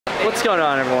What's going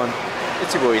on, everyone?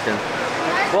 It's your boy Ethan.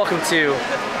 Welcome to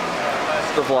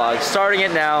the vlog. Starting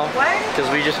it now because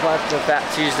we just went to Fat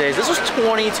Tuesdays. This was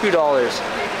 $22.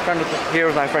 Here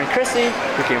with my friend Chrissy,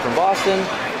 who came from Boston.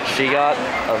 She got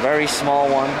a very small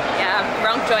one. Yeah,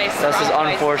 wrong choice. This is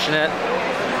unfortunate.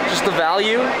 Just the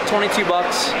value, 22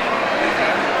 bucks.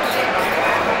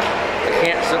 I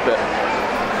can't sip it.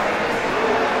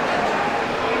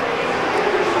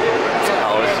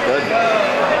 Oh, it's good.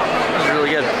 It's really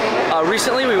good.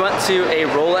 Recently we went to a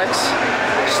ROLEX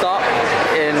stop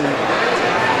in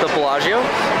the Bogez,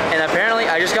 and apparently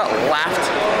I just got laughed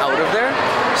out of there.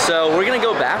 So we're gonna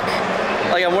go back.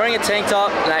 Like, I'm wearing a tank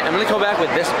top, and I'm gonna go back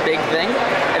with this big thing,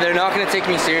 and they're not gonna take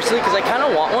me seriously because I kind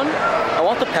of want one. I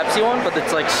want the Pepsi one, but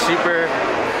it's like super,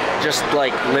 just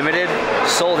like limited,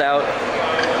 sold out.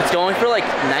 It's going for like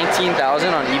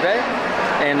 19,000 on eBay,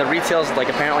 and the retail's like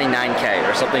apparently 9K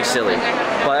or something silly.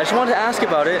 But I just wanted to ask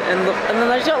about it, and then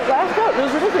I just got laughed out. It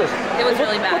was ridiculous. It was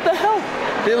really bad. What the hell?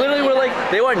 They literally were like,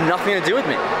 they wanted nothing to do with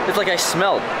me. It's like I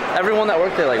smelled. Everyone that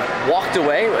worked there like walked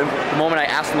away the moment I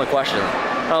asked them the question.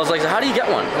 I was like, so how do you get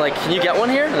one? Like, can you get one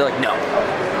here? And they're like, no.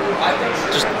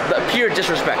 Just pure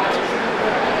disrespect.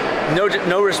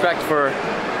 No respect for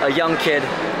a young kid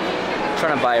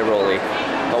trying to buy a Rollie.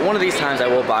 But one of these times I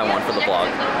will buy one for the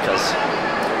vlog because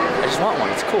I just want one.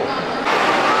 It's cool.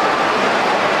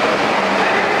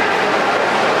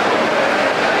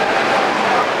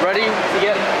 Ready to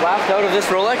get laughed out of this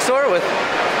Rolex store with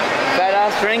fat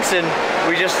ass drinks, and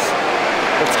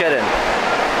let's get in.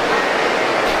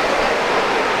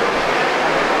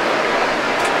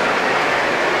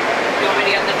 You want me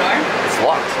to get the door? It's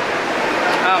locked.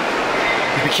 Oh.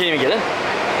 You can't even get in.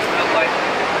 Oh boy.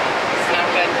 It's not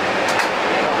good.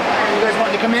 You guys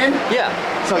want to come in? Yeah.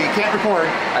 So you can't record.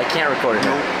 I can't record it.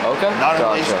 Nope. Okay. Not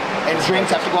Gotcha. unless, and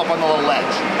drinks have to go up on the little ledge.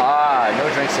 Ah, no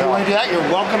drinks If at you all. want to do that, you're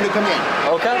welcome to come in.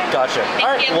 Okay, gotcha.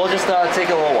 Alright, we'll just take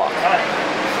a little walk. Alright.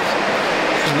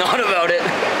 Not about it.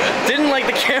 Didn't like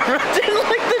the camera, didn't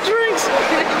like the drinks.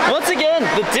 Once again,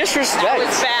 the disrespect. That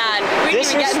was bad. We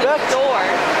didn't even get in the door.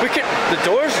 The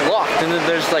door's locked, and then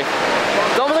there's like,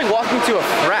 it's almost like walking to a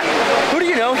frat. Who do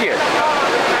you know here?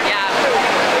 Yeah.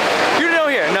 You know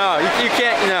here? No, you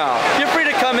can't. No, you're free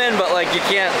to come in, but like you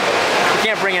can't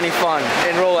bring any fun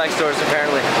in Rolex stores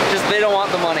apparently. Just they don't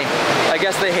want the money. I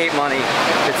guess they hate money.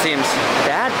 It seems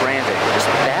bad branding, just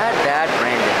bad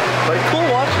branding. But cool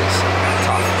watches.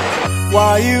 Tough.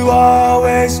 Why you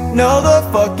always know the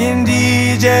fucking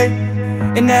DJ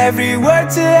and every word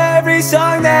to every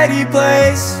song that he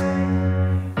plays.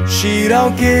 She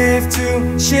don't give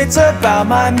two shits about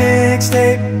my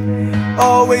mixtape.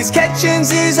 Always catching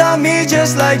Z's on me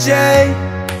just like Jay.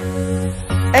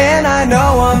 And I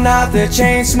know I'm not the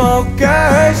chain smokers.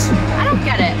 I don't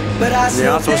get it. But You're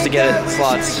not supposed to get it in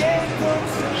slots.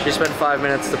 She spent 5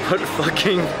 minutes to put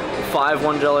fucking $5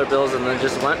 $1 bills and then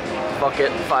just went, fuck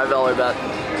it, $5 bet.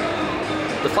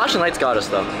 The flashing lights got us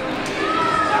though.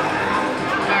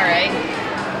 Alright.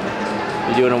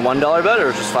 You doing a $1 bet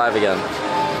or just 5 again?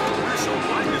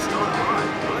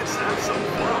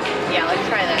 Yeah, let's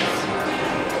try this.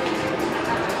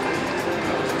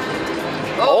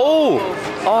 Oh!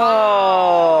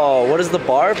 Oh! What is the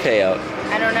bar payout?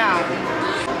 I don't know.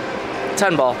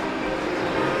 10 ball.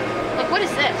 Like, what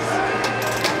is this?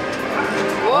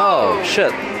 Oh,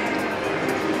 shit.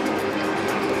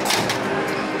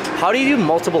 How do you do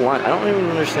multiple lines? I don't even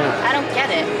understand. I don't get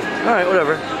it. Alright,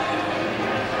 whatever.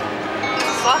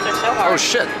 Slots are so hard. Oh,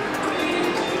 shit.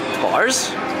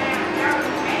 Bars?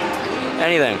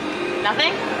 Anything.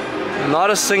 Nothing? Not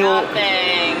a single.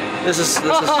 Nothing. This is.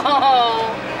 Oh.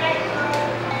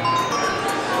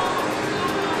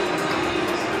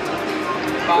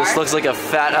 This looks like a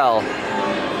fat L.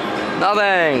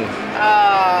 Nothing.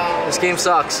 Oh. This game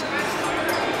sucks.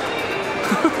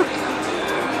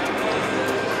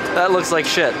 That looks like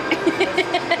shit.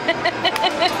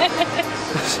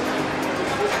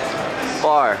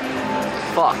 Bar.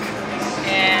 Fuck.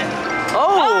 And.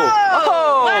 Oh!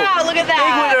 Oh! Wow, look at that.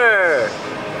 Big winner!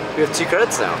 We have 2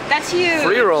 credits now. That's huge.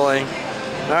 Free rolling.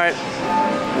 Alright.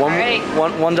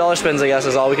 $1 spins, I guess,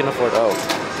 is all we can afford. Oh.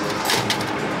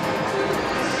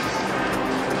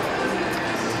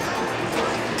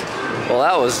 Well,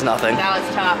 that was nothing. That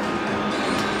was tough.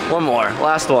 One more.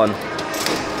 Last one.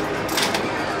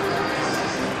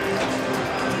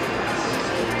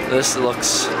 This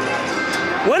looks...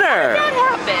 Winner! How did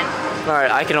that happen?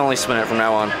 Alright, I can only spin it from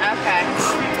now on. Okay.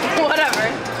 Whatever.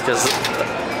 Because...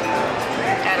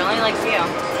 Dad only likes you.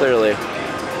 Clearly.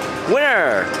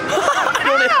 Winner!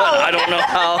 I don't know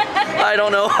how. I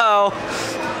don't know how.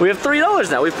 We have $3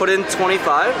 now. We put in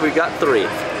 25. We got 3.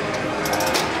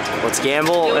 Let's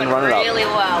gamble Doing and run it up. really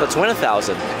well. Let's win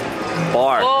 1,000.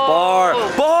 Bar, Whoa. bar,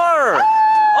 bar!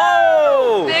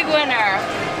 Oh! Big winner.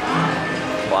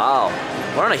 Wow,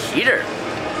 we're on a heater.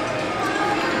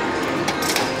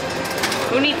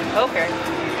 Who needs poker?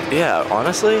 Yeah,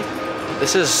 honestly,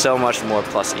 this is so much more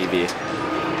plus EV.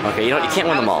 Okay, you can't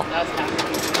win them all. That was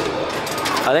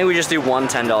tough. I think we just do one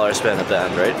 $10 spin at the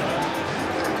end, right?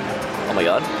 Oh my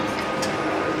god.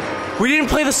 We didn't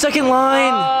play the second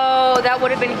line! Oh, that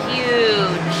would have been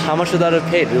huge. How much would that have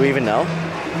paid? Do we even know?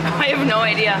 I have no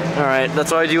idea. Alright,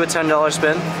 that's why I do a $10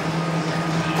 spin.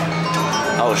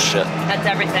 Oh shit. That's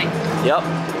everything. Yep.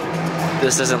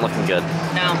 This isn't looking good.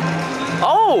 No.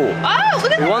 Oh! Oh,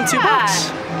 look at that. We won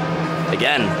 $2.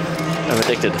 Again, I'm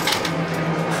addicted.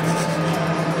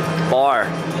 Bar.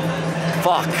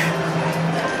 Fuck.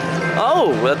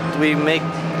 Oh, we make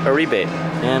a rebate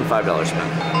and $5 spin.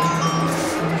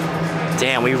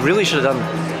 Damn, we really should have done.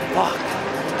 Fuck.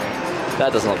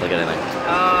 That doesn't look like anything.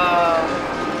 Oh.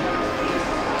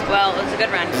 Well, it was a good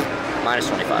run. Minus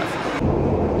 25.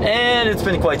 And it's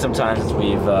been quite some time since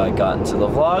we've gotten to the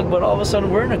vlog, but all of a sudden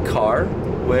we're in a car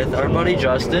with our buddy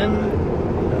Justin.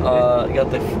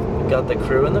 Got the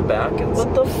crew in the back. And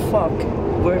what the fuck?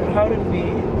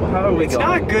 How are we It's going?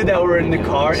 not good that we're in the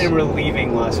car and we're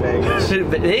leaving Las Vegas.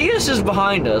 Vegas is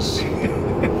behind us.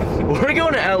 We're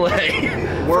going to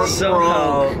LA. We're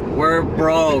somehow. broke. We're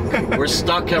broke. We're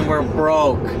stuck and we're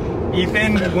broke.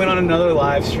 Ethan went on another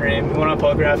live stream. He went on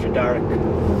Poker After Dark,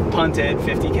 punted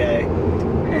 50K,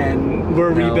 and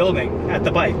we're rebuilding at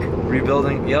the bike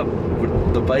Rebuilding, yep.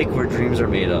 The bike where dreams are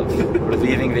made of. We're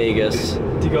leaving Vegas.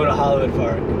 to go to Hollywood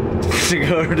Park. To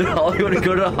go to Hollywood, to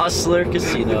go to Hustler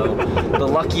Casino. The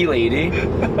Lucky Lady.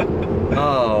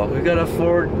 Oh, we got a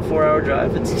 4-hour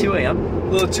drive. It's 2 a.m.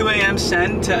 Little 2 a.m.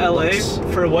 send to LA. Looks-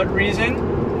 For what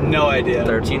reason? No idea.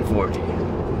 1340.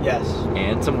 Yes.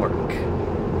 And some work.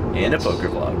 And a poker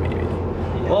vlog, maybe.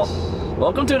 Yes. Well,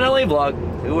 welcome to an LA vlog.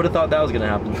 Who would have thought that was gonna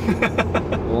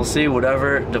happen? We'll see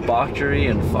whatever debauchery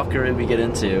and fuckery we get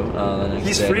into the next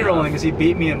He's day free and a half. rolling because he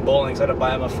beat me in bowling, so I had to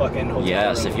buy him a fucking hotel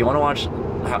Yes, room. if you want to watch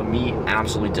me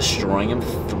absolutely destroying him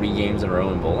 3 games in a row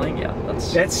in bowling, yeah,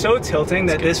 That's so tilting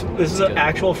that That's this is good. an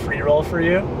actual free roll for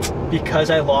you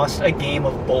because I lost a game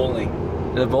of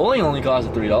bowling. The bowling only cost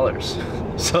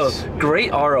 $3. So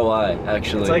great ROI,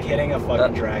 actually. It's like hitting a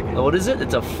fucking dragon. What is it?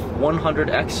 It's a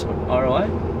 100x ROI?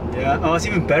 Yeah. Oh, it's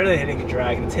even better than hitting a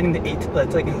dragon. It's hitting the 8.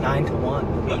 That's like a 9 to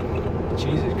 1.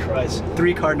 Jesus Christ.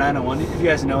 3 card 9 to 1. If you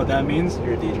guys know what that means,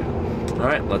 you're a DJ. All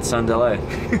right, let's send LA.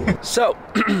 So,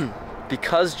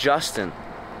 because Justin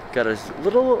got a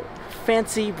little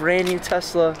fancy brand new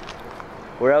Tesla,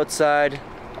 we're outside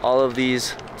all of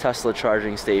these Tesla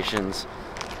charging stations,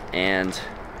 and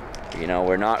you know,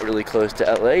 we're not really close to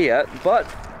LA yet, but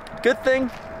good thing,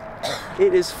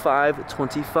 it is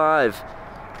 5:25.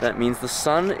 That means the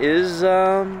sun is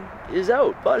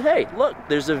out. But hey, look,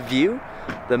 there's a view.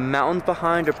 The mountains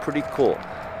behind are pretty cool.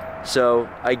 So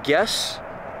I guess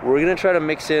we're gonna try to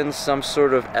mix in some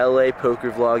sort of LA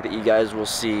poker vlog that you guys will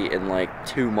see in like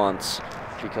 2 months,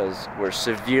 because we're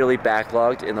severely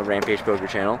backlogged in the RampagePoker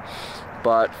channel.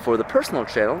 But for the personal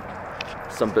channel,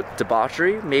 some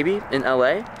debauchery maybe in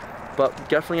LA, but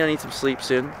definitely gonna need some sleep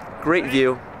soon. Great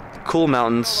view, cool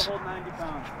mountains,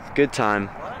 good time.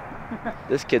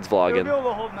 This kid's vlogging,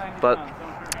 but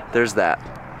there's that.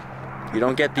 You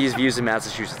don't get these views in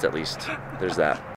Massachusetts, at least. There's that.